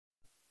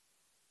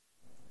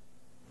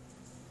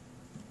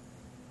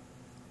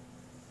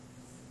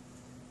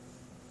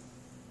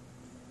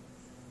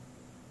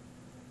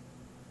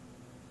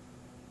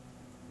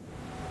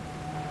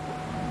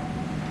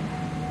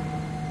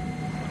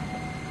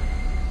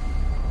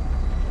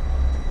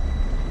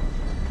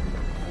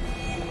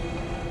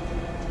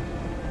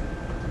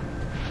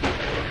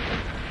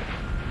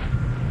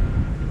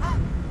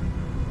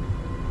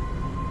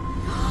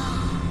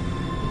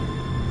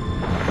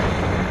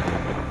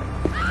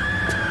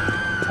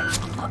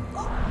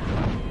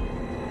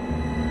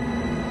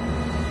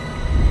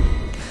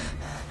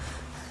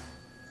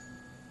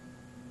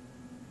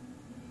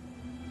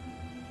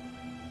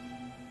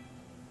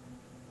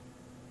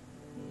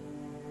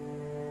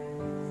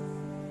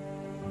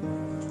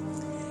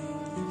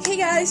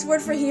guys,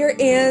 Wardfire here,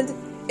 and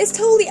it's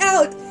totally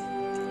out!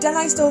 Dana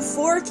Knightstone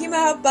 4 came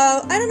out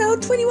about, I don't know,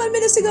 21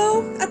 minutes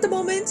ago at the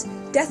moment.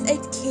 Death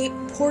at Cape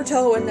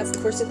Porto, and of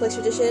course the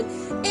Collector Edition.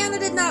 And I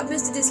did not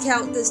miss the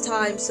discount this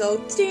time, so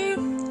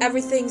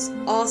everything's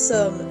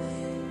awesome.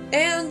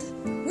 And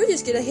we're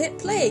just gonna hit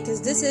play,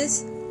 because this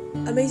is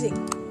amazing.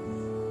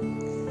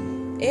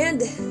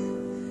 And,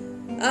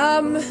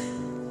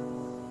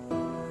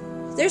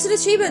 there's an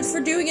achievement for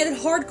doing it in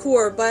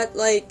hardcore, but,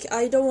 like,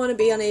 I don't want to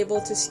be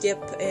unable to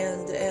skip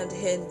and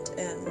hint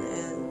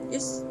and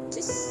just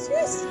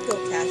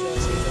go casual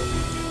as usual.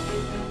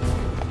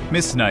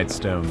 Miss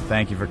Knightstone,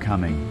 thank you for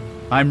coming.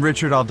 I'm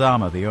Richard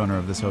Aldama, the owner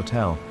of this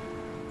hotel.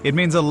 It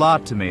means a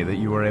lot to me that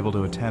you were able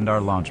to attend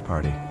our launch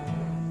party.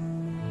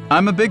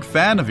 I'm a big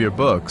fan of your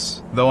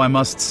books, though I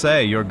must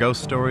say your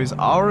ghost stories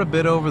are a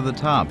bit over the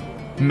top.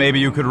 Maybe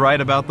you could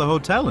write about the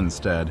hotel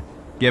instead.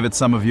 Give it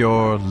some of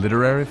your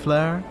literary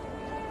flair?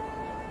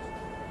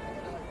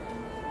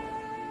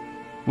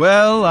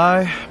 Well,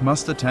 I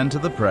must attend to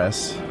the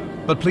press,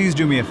 but please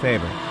do me a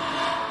favor.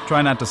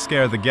 Try not to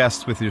scare the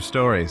guests with your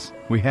stories.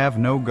 We have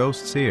no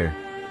ghosts here.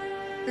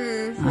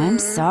 I'm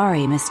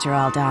sorry, Mr.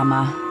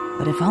 Aldama,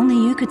 but if only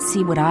you could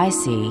see what I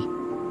see,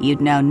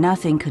 you'd know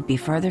nothing could be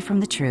further from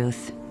the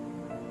truth.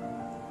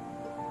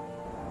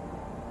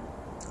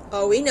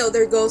 Oh, we know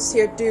there are ghosts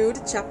here, dude.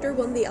 Chapter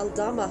 1, the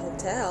Aldama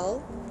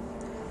Hotel.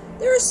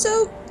 There are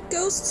so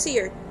ghosts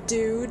here,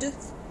 dude.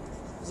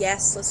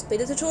 Yes, let's play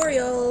the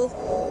tutorial.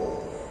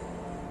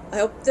 I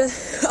hope the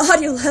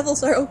audio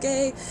levels are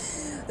okay.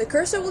 The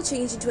cursor will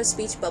change into a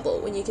speech bubble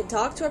when you can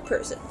talk to a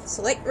person.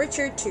 Select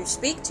Richard to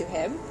speak to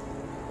him,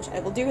 which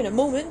I will do in a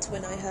moment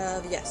when I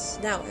have... Yes,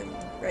 now I'm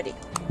ready.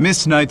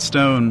 Miss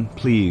Knightstone,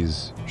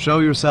 please, show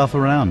yourself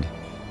around.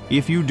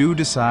 If you do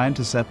decide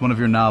to set one of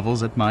your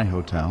novels at my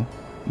hotel,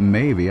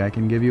 maybe I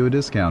can give you a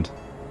discount.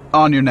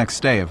 On your next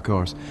stay, of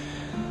course.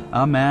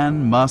 A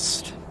man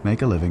must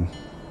make a living.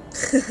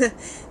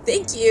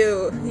 Thank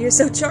you. You're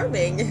so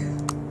charming.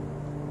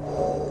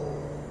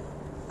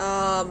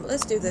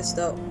 Let's do this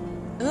though.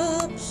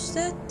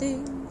 Upset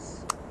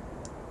things.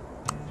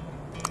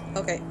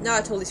 Okay, now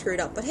I totally screwed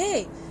up, but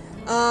hey.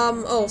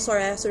 Oh,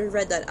 sorry, I sort of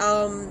read that.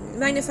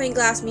 Magnifying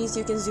glass means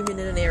you can zoom in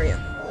an area.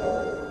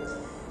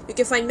 You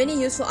can find many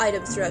useful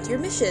items throughout your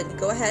mission.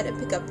 Go ahead and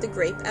pick up the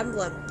grape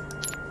emblem.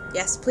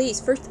 Yes, please.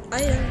 First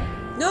item.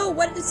 No,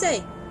 what did it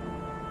say?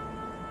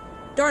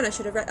 Darn, I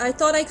should have read. I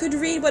thought I could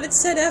read what it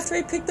said after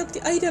I picked up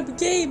the item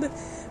game.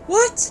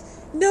 What?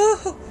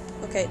 No.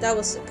 Okay, that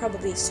was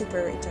probably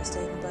super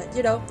interesting, but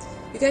you know,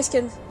 you guys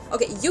can.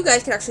 Okay, you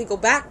guys can actually go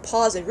back,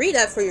 pause, and read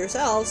that for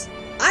yourselves.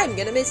 I'm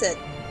gonna miss it.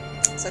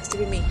 Sucks to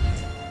be me.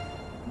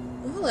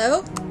 Oh,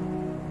 hello.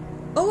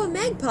 Oh, a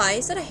magpie.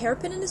 Is that a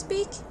hairpin in his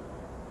beak?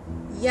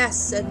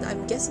 Yes, and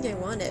I'm guessing I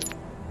want it.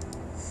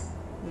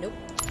 Nope.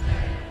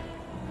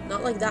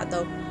 Not like that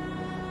though.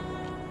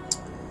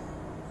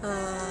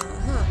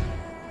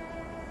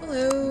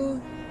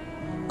 Hello.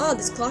 Oh,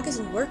 this clock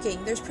isn't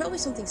working. There's probably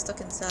something stuck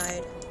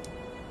inside.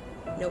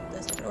 Nope,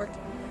 that's not gonna work.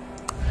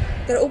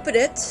 Gotta open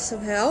it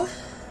somehow.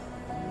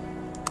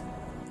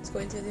 Let's go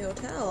into the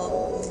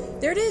hotel.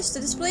 There it is, the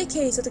display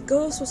case that the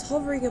ghost was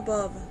hovering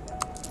above.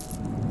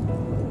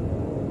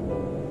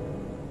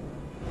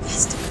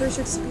 Yes, the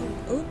cursor display.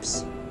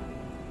 Oops.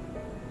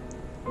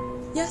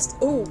 Yes.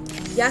 Oh,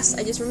 yes,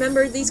 I just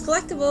remembered these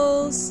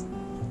collectibles.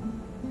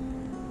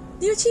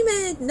 New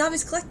achievement!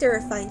 Novice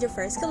Collector, find your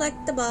first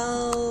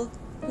collectible.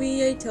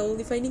 We are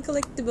totally finding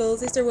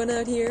collectibles. Is there one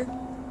out here?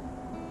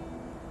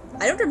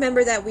 I don't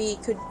remember that we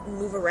could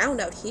move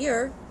around out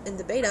here in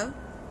the beta.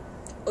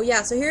 Oh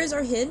yeah, so here's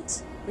our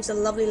hint, which is a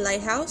lovely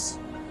lighthouse.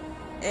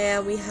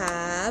 And we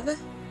have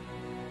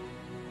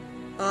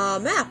a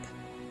map.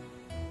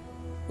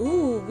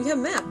 Ooh, we have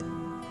a map.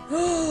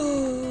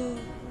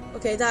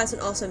 Okay, that's an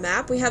awesome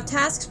map. We have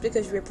tasks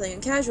because we're playing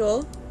on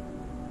casual.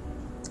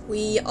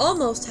 We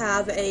almost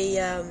have a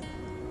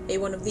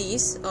one of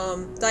these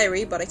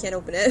diary, but I can't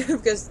open it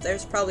because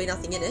there's probably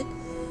nothing in it.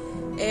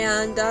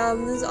 And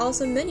there's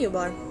also a menu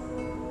bar.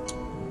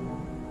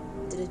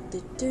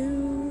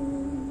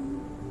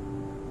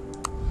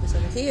 What's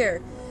over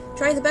here?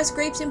 Try the best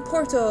grapes in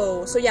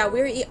Porto. So yeah,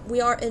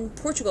 we are in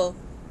Portugal.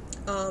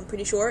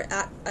 Pretty sure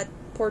at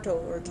Porto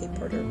or Cape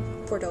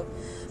Porto,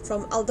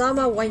 from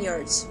Aldama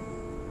Vineyards.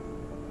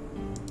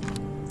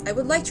 I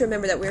would like to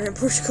remember that we're in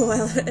Portugal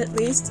at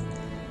least.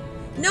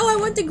 No, I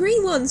want the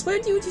green ones. Why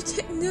would you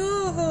take?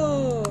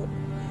 No,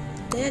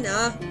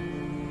 Dana.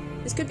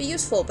 This could be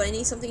useful, but I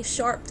need something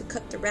sharp to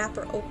cut the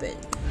wrapper open.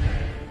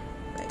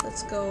 Right,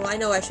 let's go. I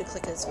know I should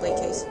click the display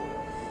case.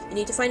 You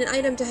need to find an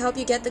item to help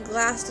you get the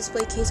glass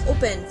display case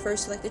open.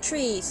 First, select the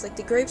tree, select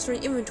the grapes from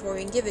the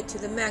inventory, and give it to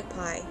the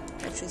magpie.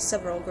 Actually,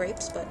 several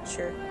grapes, but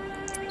sure.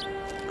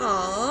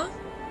 Aww.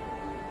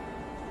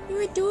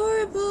 You're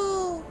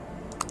adorable.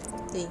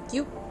 Thank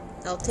you.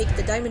 I'll take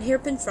the diamond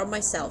hairpin from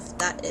myself.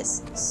 That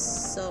is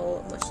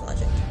so much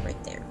logic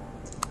right there.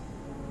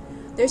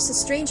 There's a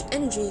strange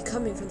energy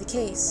coming from the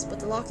case, but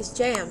the lock is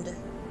jammed.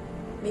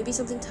 Maybe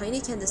something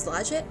tiny can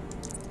dislodge it?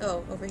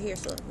 Oh, over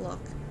here's the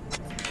lock.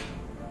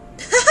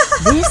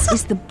 This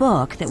is the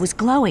book that was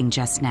glowing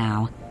just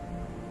now.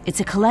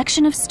 It's a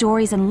collection of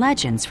stories and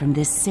legends from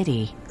this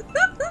city.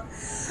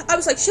 I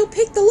was like, she'll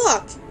pick the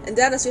lock. And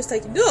Dana's just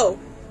like, no.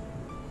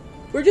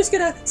 We're just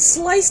gonna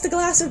slice the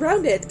glass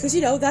around it. Because,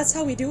 you know, that's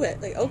how we do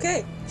it. Like,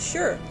 okay,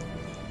 sure.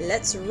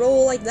 Let's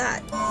roll like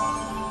that.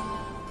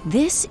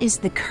 This is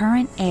the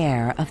current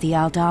heir of the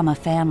Aldama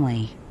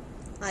family.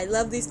 I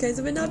love these kinds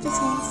of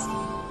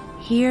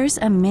innocuities. Here's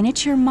a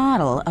miniature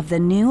model of the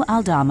new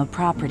Aldama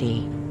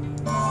property.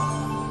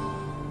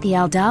 The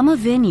Aldama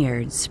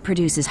Vineyards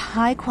produces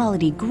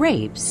high-quality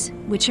grapes,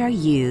 which are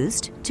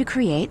used to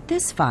create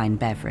this fine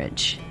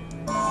beverage.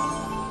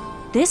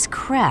 This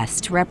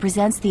crest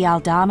represents the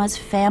Aldama's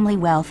family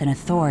wealth and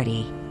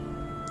authority.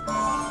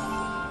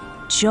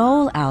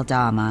 Joel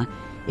Aldama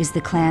is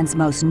the clan's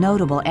most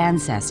notable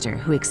ancestor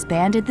who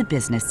expanded the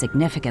business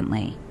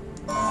significantly.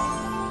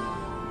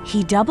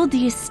 He doubled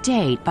the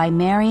estate by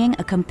marrying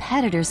a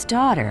competitor's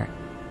daughter,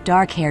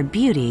 dark-haired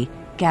beauty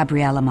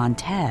Gabriela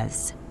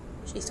Montez.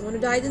 She's the one who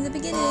died in the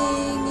beginning.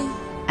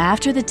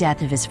 After the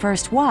death of his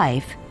first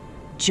wife,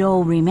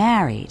 Joel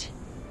remarried.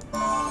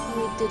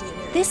 Wait, did he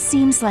marry? This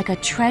seems like a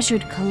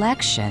treasured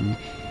collection,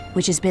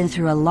 which has been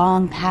through a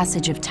long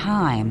passage of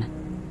time.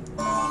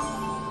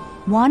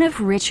 One of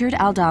Richard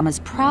Aldama's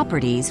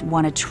properties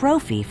won a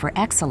trophy for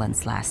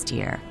excellence last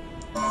year.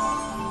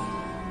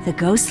 The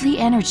ghostly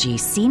energy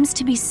seems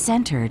to be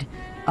centered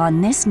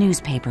on this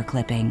newspaper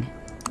clipping.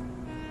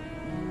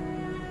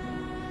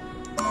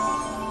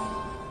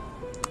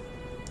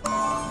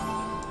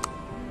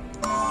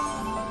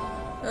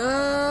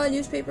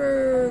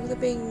 Newspaper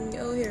clipping.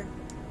 Oh, here.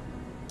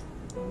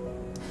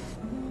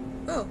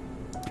 Oh,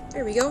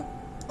 there we go.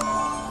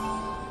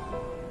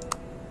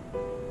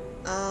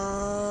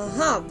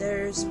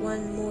 There's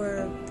one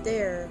more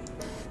there.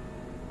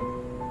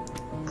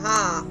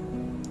 Ah.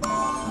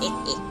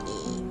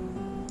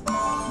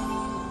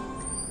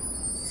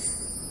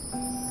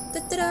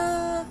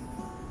 Da-da-da!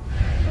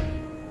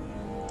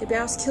 The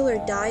Browse Killer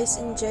dies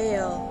in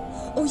jail.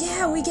 Oh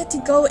yeah, we get to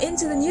go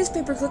into the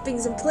newspaper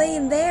clippings and play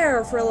in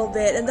there for a little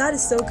bit, and that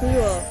is so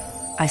cool.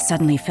 I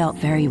suddenly felt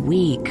very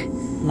weak,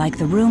 like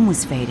the room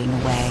was fading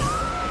away.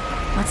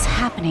 What's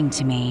happening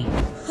to me?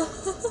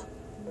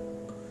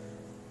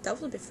 That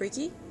was a bit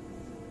freaky.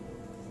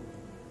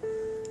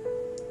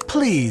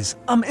 Please,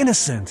 I'm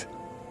innocent.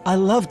 I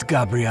loved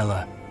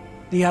Gabriela.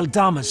 The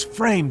Aldamas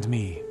framed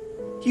me.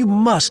 You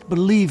must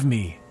believe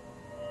me.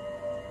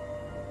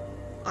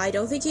 I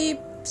don't think he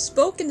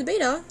spoke in the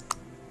beta.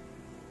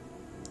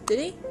 Did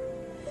he?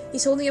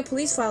 He's holding a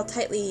police file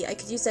tightly. I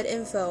could use that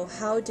info.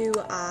 How do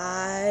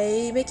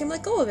I make him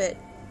let go of it?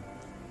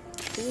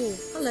 Ooh,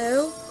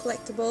 hello,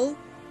 collectible.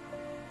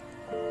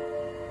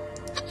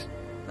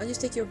 I'll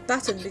just take your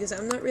button because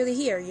I'm not really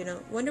here, you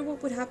know. Wonder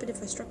what would happen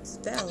if I struck this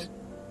bell.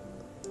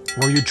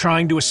 Were you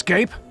trying to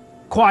escape?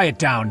 Quiet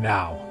down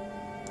now.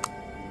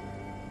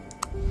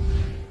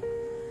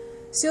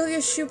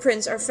 Sylvia's shoe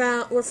prints were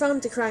found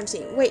at the crime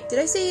scene. Wait, did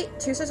I see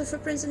 2 sets of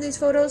footprints in these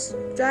photos?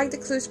 Drag the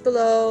clues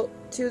below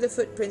to the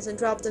footprints and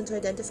drop them to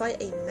identify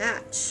a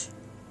match.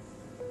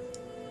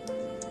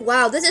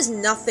 Wow, this is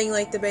nothing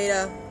like the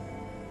beta.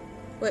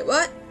 Wait,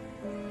 what?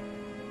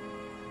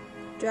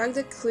 Drag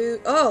the clue...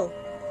 Oh!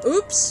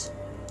 Oops!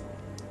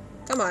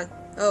 Come on.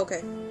 Oh,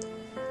 okay.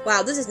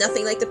 Wow, this is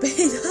nothing like the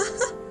beta.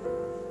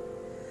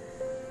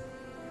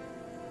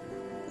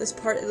 This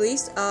part, at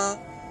least.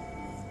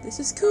 This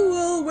is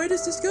cool. Where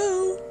does this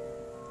go?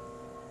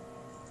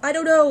 I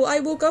don't know. I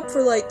woke up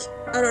for like,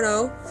 I don't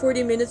know,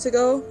 40 minutes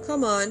ago.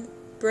 Come on,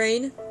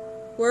 brain.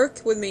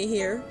 Work with me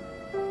here.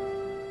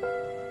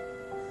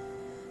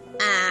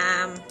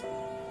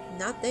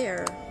 Not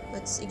there.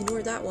 Let's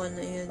ignore that one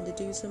and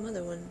do some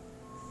other one.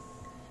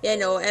 Yeah,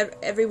 no,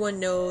 everyone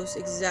knows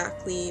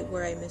exactly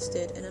where I missed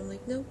it. And I'm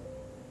like, no.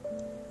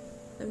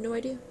 I have no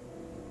idea.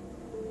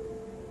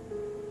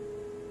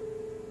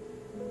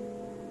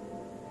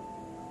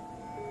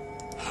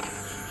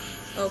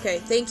 Okay,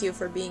 thank you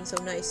for being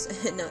so nice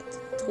and not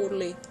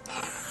totally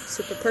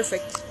super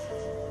perfect.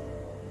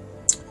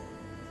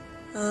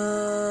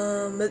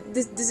 But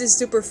this is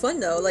super fun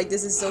though. Like,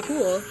 this is so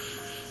cool.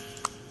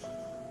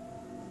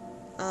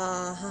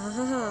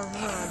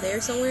 There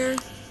somewhere.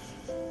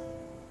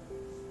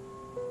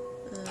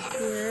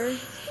 Here.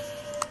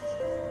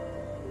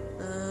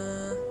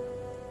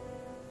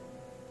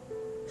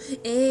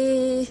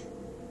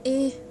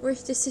 Where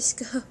does this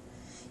go? Up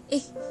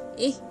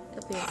here.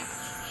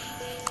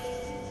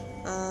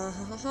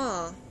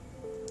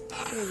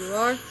 There you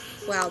are.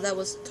 Wow, that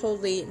was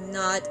totally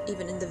not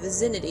even in the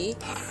vicinity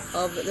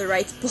of the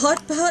right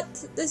spot,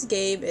 but this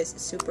game is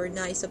super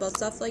nice about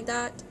stuff like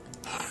that.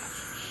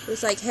 It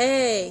was like,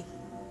 hey,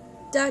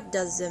 that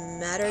doesn't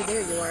matter.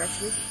 There you are,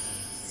 actually.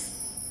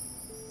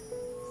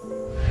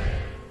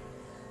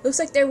 Looks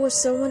like there was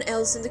someone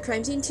else in the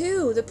crime scene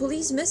too. The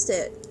police missed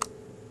it.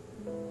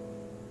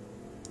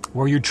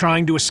 Were you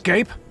trying to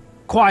escape?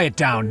 Quiet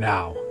down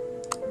now.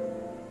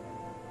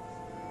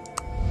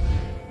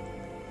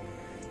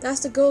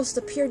 That's the ghost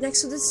that appeared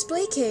next to the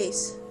display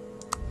case.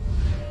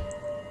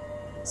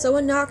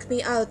 Someone knocked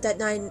me out that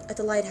night at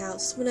the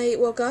lighthouse. When I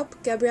woke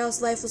up,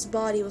 Gabrielle's lifeless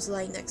body was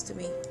lying next to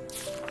me.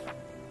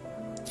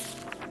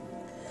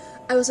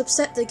 I was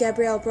upset that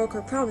Gabrielle broke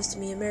her promise to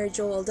me and married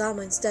Joel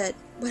Aldama instead,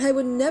 but I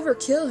would never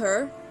kill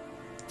her.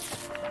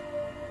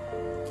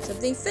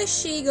 Something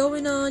fishy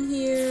going on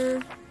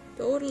here.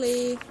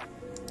 Totally.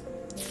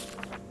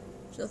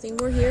 There's nothing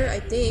more here, I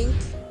think.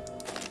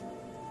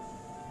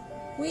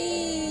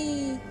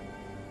 Whee!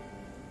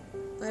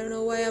 I don't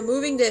know why I'm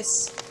moving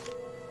this.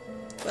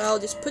 Well,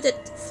 just put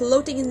it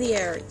floating in the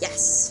air.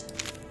 Yes!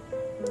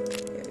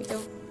 There we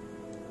go.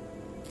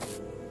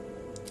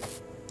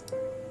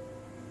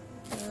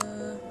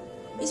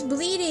 He's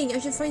bleeding! I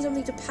should find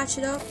something to patch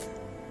it up.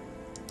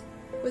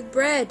 With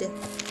bread.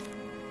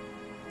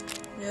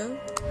 No?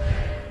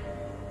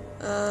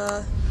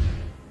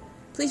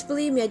 Please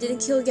believe me, I didn't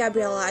kill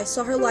Gabriella. I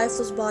saw her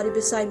lifeless body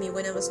beside me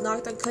when I was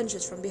knocked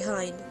unconscious from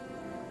behind.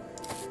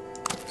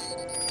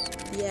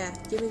 Yeah,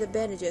 give me the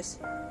bandages.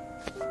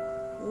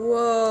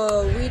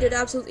 Whoa, we did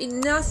absolutely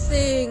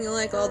nothing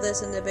like all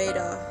this in the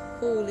beta.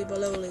 Holy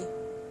baloney.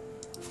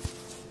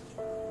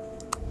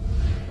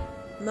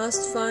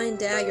 Must find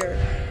dagger.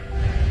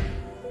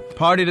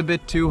 Partied a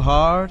bit too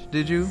hard,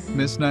 did you,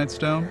 Miss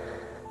Knightstone?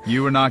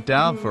 You were knocked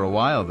out for a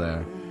while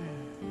there.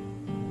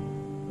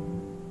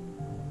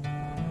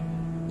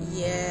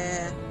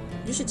 Yeah,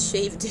 you should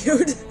shave,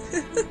 dude.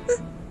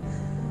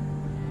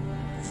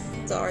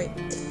 Sorry,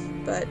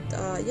 but,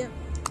 yeah.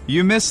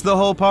 You missed the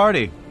whole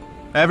party.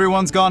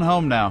 Everyone's gone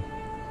home now.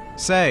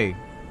 Say,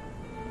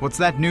 what's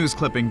that news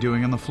clipping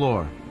doing on the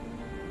floor?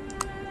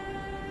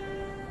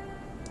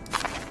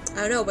 I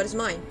don't know, but it's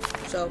mine.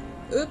 So,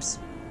 oops.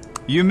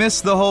 You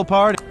missed the whole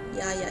party.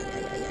 Yeah.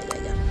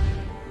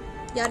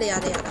 Yada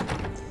yada yada.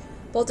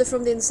 Bolted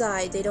from the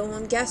inside. They don't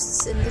want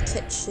guests in the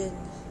kitchen.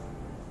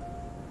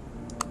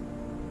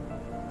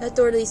 That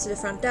door leads to the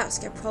front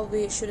desk. I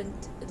probably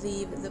shouldn't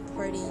leave the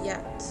party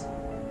yet.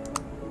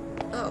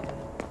 Oh.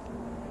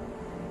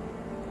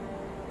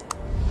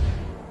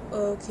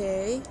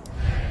 Okay.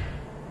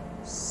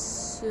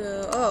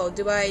 So, oh,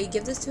 do I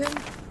give this to him?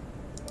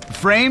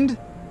 Framed?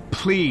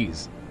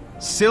 Please.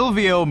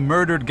 Silvio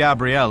murdered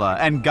Gabriella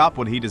and got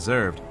what he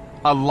deserved.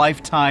 A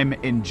lifetime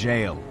in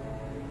jail.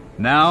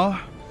 Now,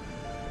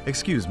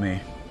 excuse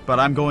me, but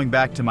I'm going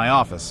back to my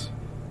office.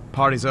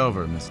 Party's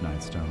over, Miss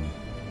Knightstone.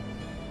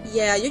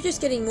 Yeah, you're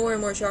just getting more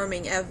and more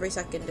charming every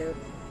second, dude.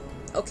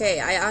 Okay,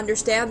 I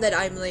understand that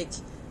I'm, like,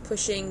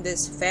 pushing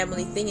this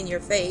family thing in your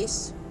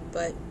face,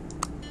 but...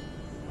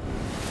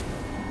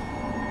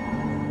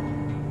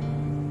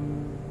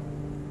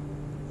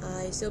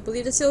 I still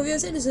believe that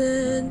Silvio's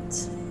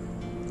innocent.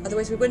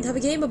 Otherwise we wouldn't have a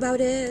game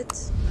about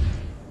it.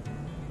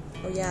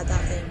 Oh yeah,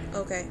 that thing.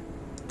 Okay.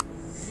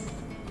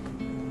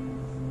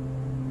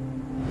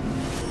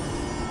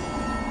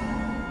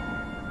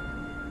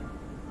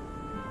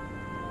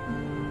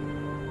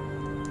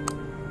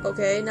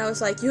 Okay, now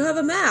it's like, you have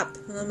a map!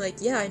 And I'm like,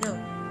 yeah, I know.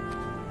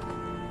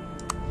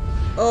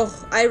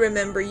 Oh, I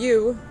remember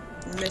you,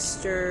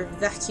 Mr.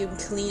 Vacuum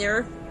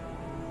Cleaner.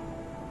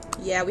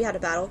 Yeah, we had a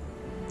battle.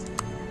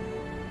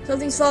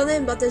 Something's fallen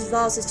in, but this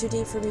vase is too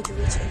deep for me to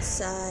reach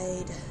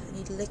inside. I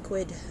need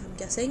liquid, I'm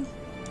guessing.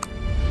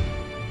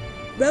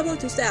 Rebel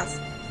to staff.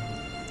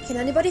 Can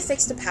anybody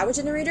fix the power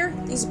generator?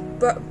 These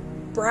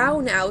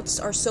brownouts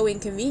are so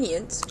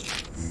inconvenient.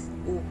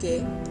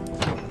 Okay.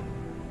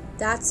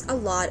 That's a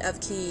lot of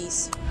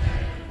keys.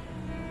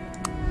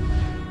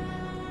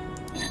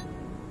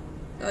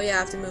 Oh yeah, I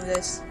have to move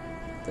this.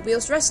 The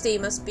wheel's rusty.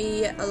 Must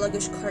be a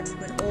luggage cart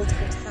from an old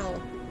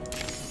hotel.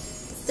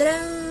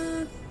 Ta-da!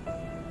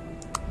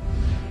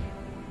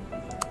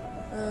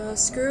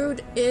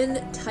 Screwed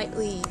in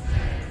tightly.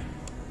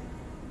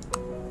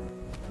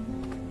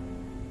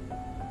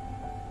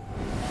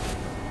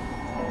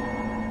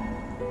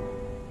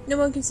 No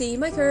one can see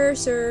my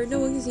cursor. No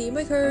one can see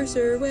my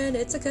cursor when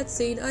it's a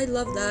cutscene. I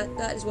love that.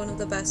 That is one of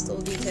the best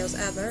little details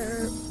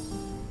ever.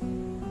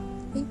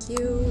 Thank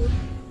you.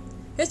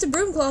 Here's the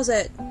broom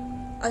closet.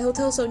 A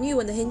hotel so new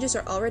when the hinges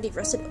are already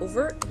rusted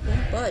over, it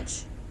won't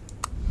budge.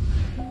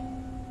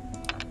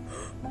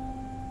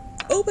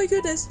 Oh my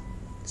goodness.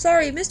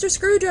 Sorry, Mr.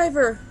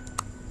 Screwdriver.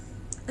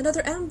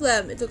 Another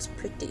emblem. It looks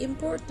pretty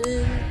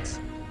important.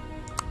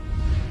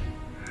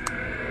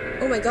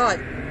 Oh my god.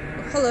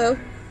 Oh, hello.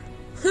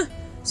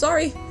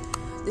 Sorry.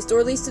 This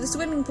door leads to the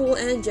swimming pool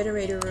and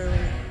generator room.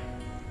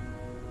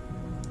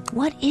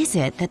 What is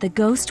it that the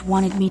ghost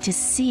wanted me to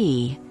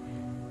see?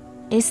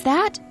 Is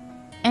that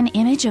an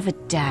image of a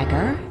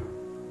dagger?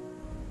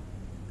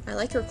 I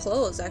like her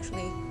clothes,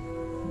 actually.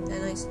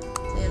 Dana's.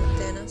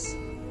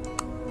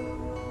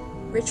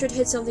 Richard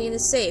hid something in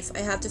his safe.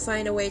 I have to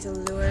find a way to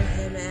lure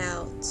him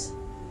out.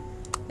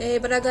 Hey,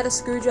 but I got a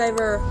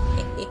screwdriver.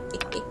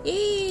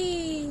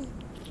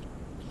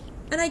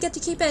 And I get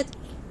to keep it.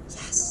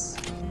 Yes.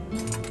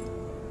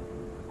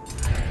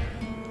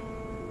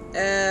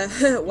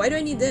 Why do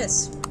I need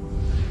this?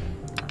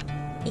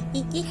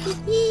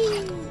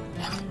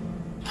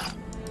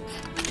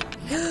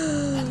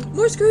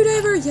 More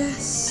screwdriver,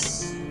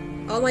 yes!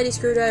 Almighty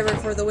screwdriver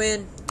for the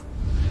win.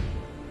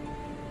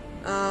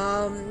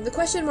 The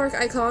question mark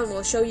icon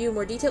will show you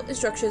more detailed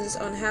instructions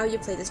on how you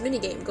play this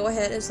minigame. Go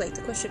ahead and select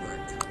the question mark.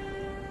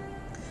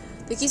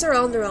 The keys are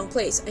all in the wrong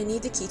place. I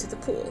need the key to the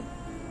pool.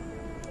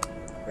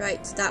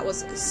 Right, that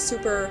was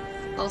super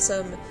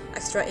awesome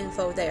extra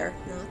info there.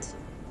 Not.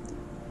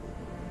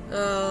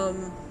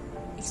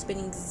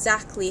 Explaining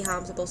exactly how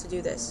I'm supposed to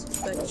do this,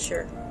 but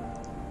sure.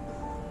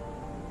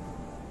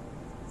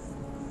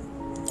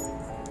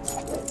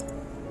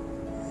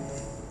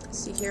 Let's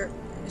see here.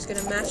 I'm just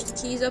gonna match the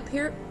keys up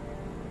here.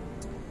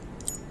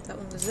 That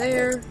one goes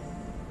there.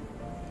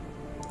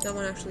 That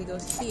one actually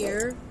goes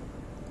here.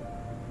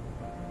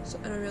 So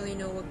I don't really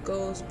know what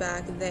goes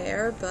back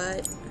there,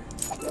 but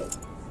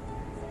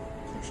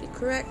actually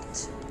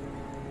correct.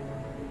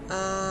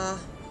 No,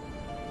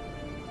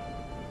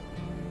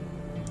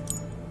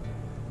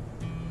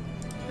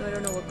 I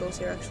don't know what goes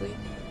here actually.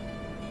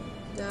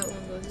 That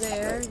one goes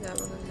there, that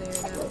one goes there,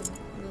 that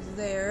one goes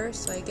there.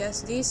 So I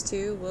guess these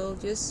two will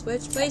just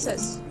switch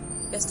places.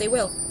 Yes, they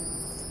will.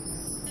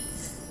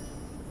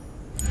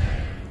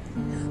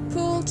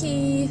 Pool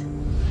key.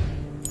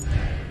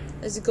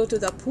 Let's go to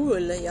the pool,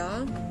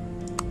 yeah.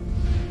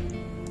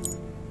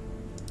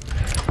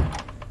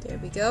 There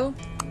we go.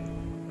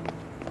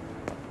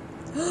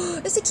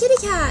 It's a kitty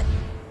cat!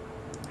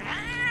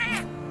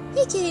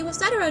 Hey kitty, what's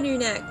that around your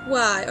neck?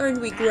 Why, aren't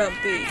we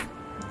grumpy?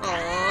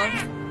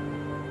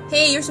 Aww.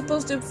 Hey, you're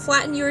supposed to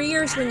flatten your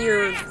ears when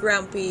you're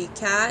grumpy,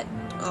 cat.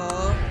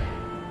 Aww.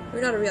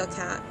 You're not a real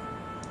cat.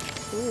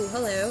 Ooh,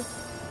 hello.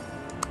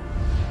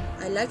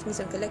 I like me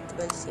some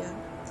collectibles, yeah.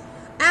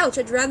 Ouch,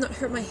 I'd rather not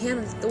hurt my hand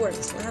on the door,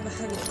 so I have a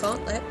heavy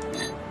gauntlet.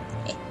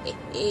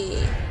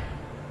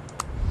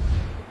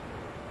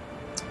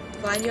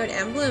 Vineyard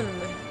emblem.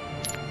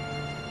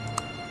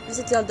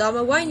 Visit the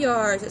Aldama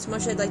Vineyard. As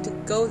much as I'd like to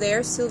go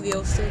there,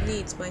 Silvio still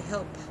needs my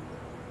help.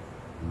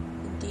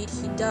 Indeed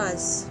he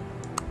does.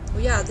 Oh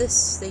yeah,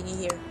 this thingy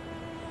here.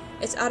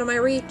 It's out of my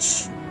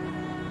reach.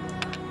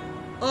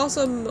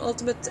 Awesome,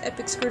 ultimate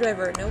epic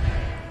screwdriver. Nope.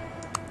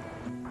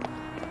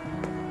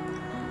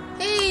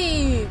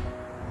 Hey!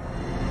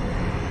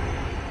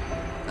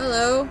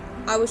 Hello.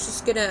 I was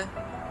just gonna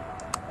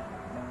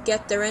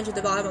get the wrench at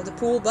the bottom of the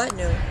pool, but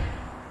no.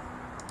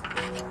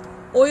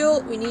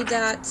 Oil, we need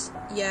that.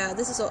 Yeah,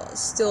 this is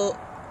still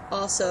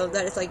awesome.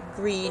 That is like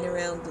green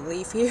around the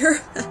leaf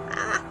here.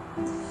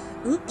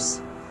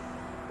 Oops.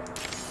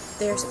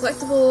 There's a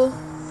collectible.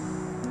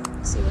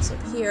 Let's see what's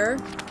up here.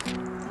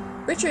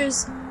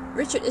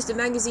 Richard is the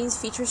magazine's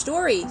feature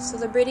story,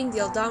 celebrating the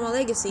Aldama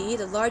legacy,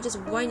 the largest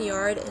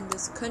vineyard in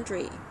this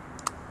country.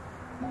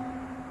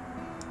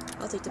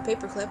 I'll take the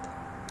paperclip.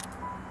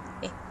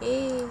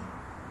 Hey.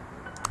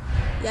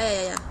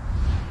 Yeah.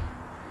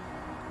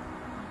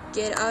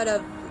 Get out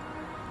of...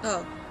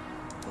 Oh.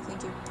 Okay,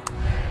 thank you.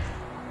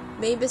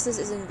 Main business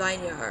is in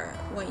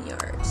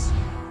vineyards.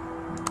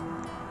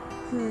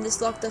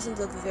 This lock doesn't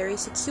look very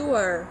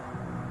secure.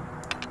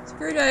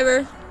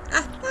 Screwdriver.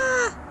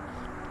 Ah!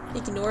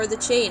 Ignore the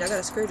chain. I got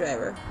a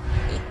screwdriver.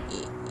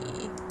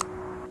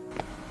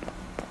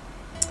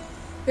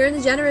 We're in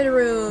the generator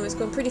room. It's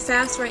going pretty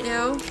fast right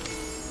now.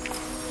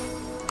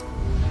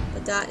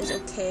 But that is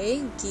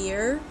okay.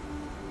 Gear.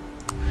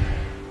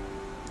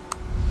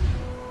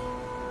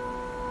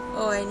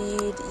 Oh, I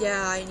need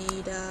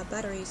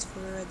batteries for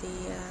the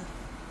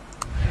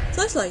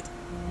flashlight.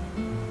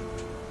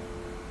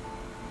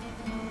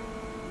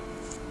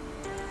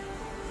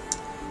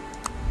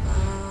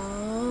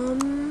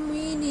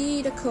 We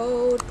need a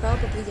code,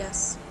 probably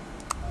yes.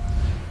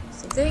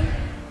 Same thing.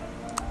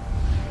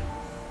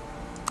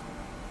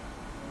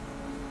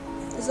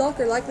 This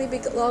locker likely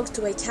belongs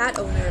to a cat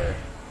owner.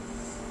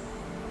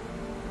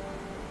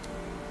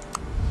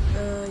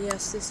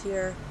 Yes, this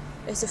here.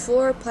 It's the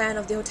floor plan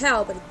of the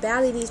hotel, but it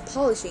badly needs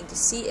polishing to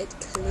see it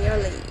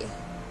clearly.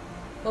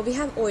 Well, we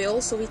have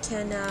oil, so we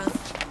can,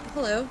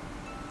 hello.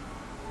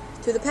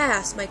 To the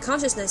past, my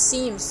consciousness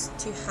seems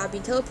to have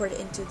been teleported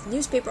into the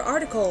newspaper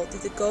article.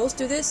 Did the ghost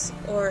do this,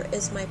 or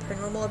is my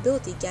paranormal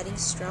ability getting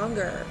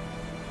stronger?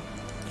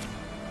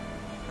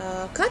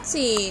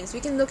 Cutscenes! We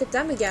can look at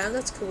them again,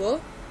 that's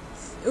cool.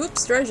 Oops,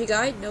 strategy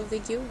guide. No,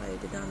 thank you. I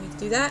did not mean to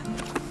do that.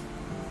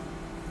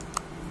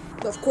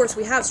 Well, of course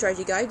we have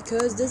strategy guide,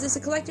 because this is a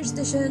collector's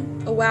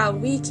edition. Oh wow,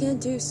 we can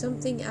do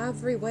something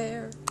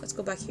everywhere. Let's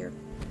go back here.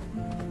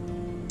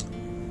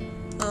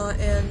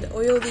 And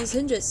oil these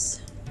hinges.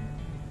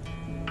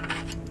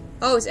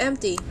 Oh, it's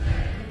empty.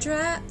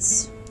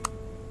 Drats.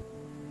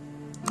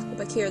 Let's go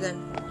back here then.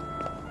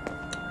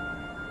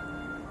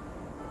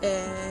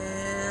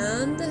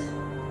 And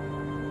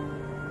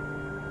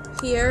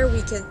here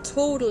we can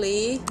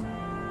totally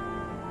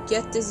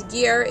get this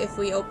gear if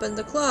we open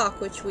the clock,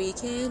 which we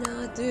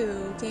cannot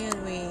do,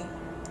 can we?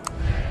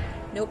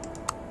 Nope.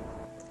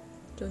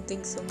 Don't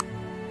think so.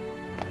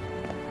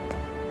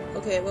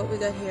 Okay, what we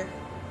got here?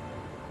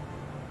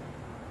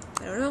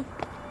 I don't know.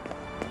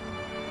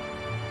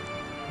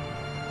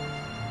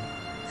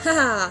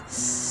 Haha!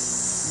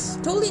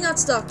 Totally not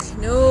stuck.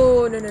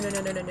 No.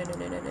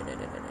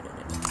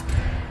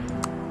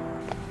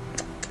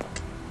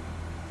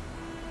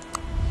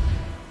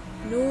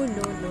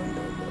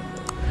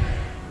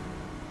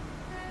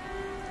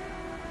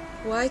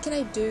 Why can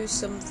I do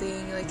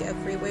something like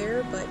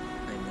everywhere, but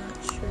I'm not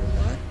sure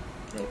what?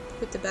 Can I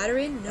put the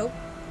battery in? Nope.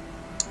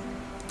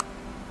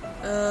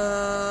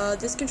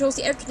 This controls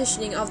the air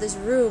conditioning of this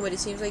room, but it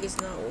seems like it's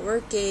not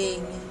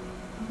working.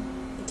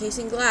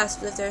 Encasing glass,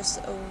 but if there's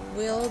a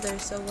will,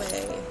 there's a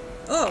way.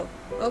 Oh,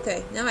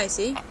 okay, now I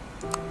see.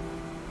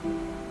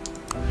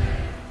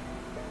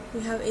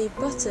 We have a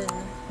button.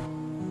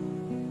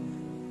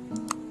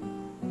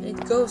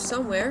 It goes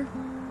somewhere.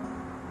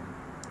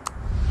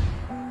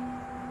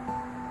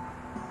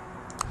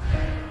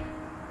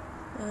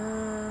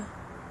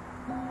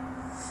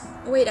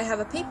 Oh wait, I have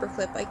a paper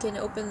clip. I can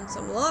open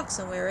some lock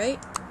somewhere, right?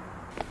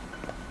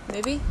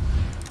 Maybe?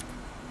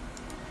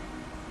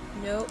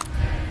 Nope.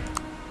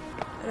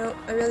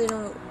 I really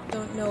don't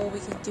know what we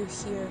can do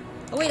here.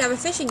 Oh wait, I have a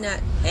fishing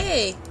net.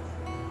 Hey!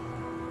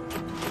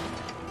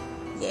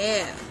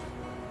 Yeah.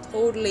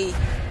 Totally.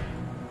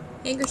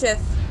 Handkerchief.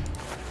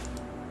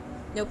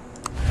 Nope.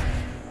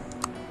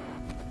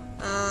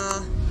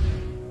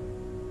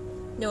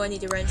 No, I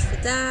need a wrench for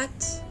that.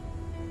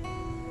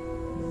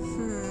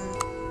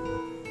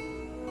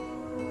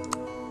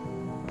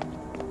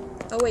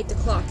 Oh wait, the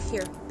clock.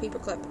 Here,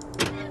 paperclip.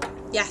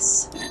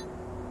 Yes!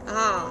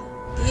 Ah,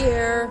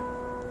 gear!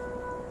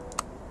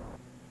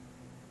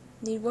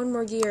 Need one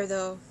more gear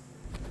though.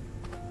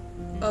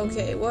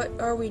 Okay, what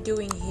are we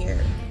doing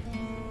here?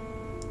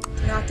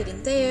 Cannot get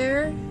in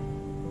there.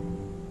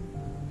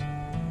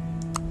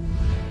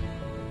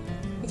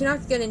 We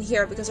cannot get in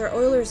here because our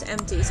oiler is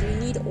empty, so we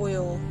need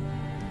oil.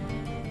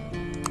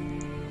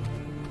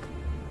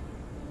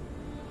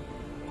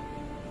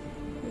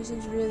 There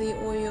isn't really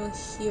oil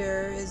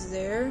here, is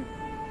there?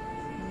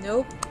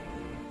 Nope.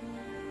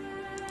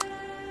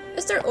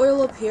 Is there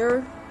oil up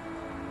here?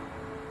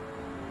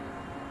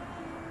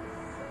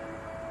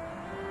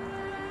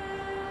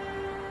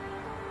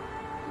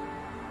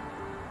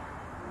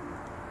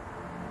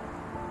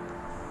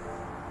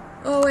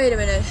 Oh, wait a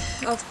minute.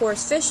 Of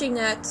course, fishing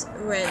net,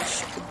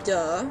 wrench,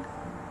 duh.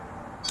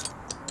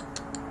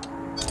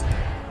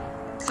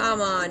 Come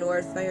on,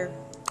 Wardfire.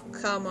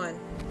 Come on.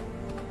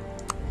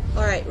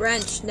 Alright,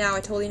 wrench. Now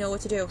I totally know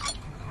what to do.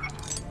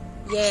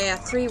 Yeah,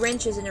 3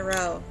 wrenches in a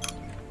row.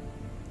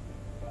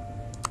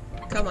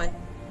 Come on.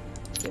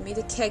 Give me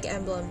the keg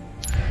emblem.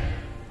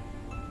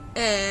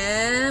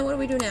 And what do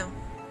we do now?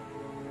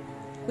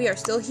 We are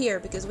still here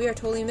because we are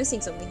totally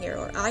missing something here.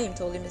 Or I am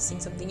totally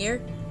missing something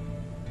here.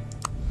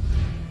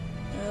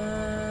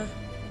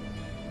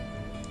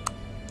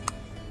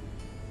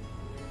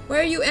 Why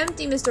are you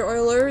empty, Mr.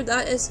 Oiler?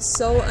 That is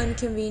so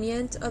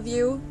inconvenient of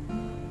you.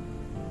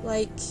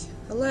 Like,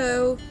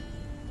 hello?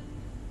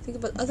 Think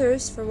about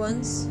others for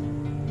once.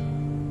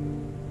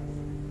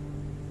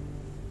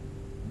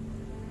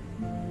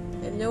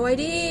 I have no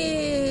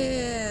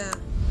idea.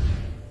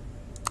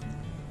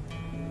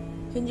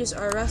 Hinges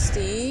are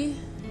rusty.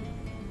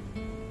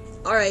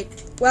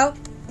 Alright, well,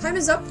 time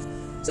is up.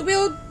 So we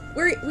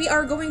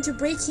are going to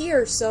break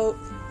here. So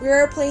we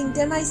are playing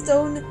Dana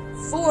Knightstone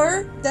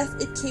 4, Death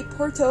at Cape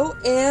Porto,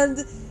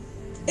 and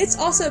it's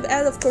awesome,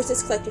 and of course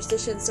it's collector's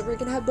edition, so we're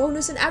gonna have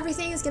bonus and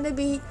everything. Is gonna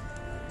be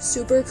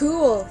super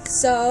cool.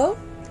 So,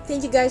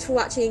 thank you guys for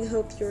watching,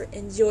 hope you're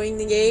enjoying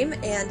the game,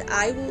 and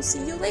I will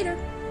see you later.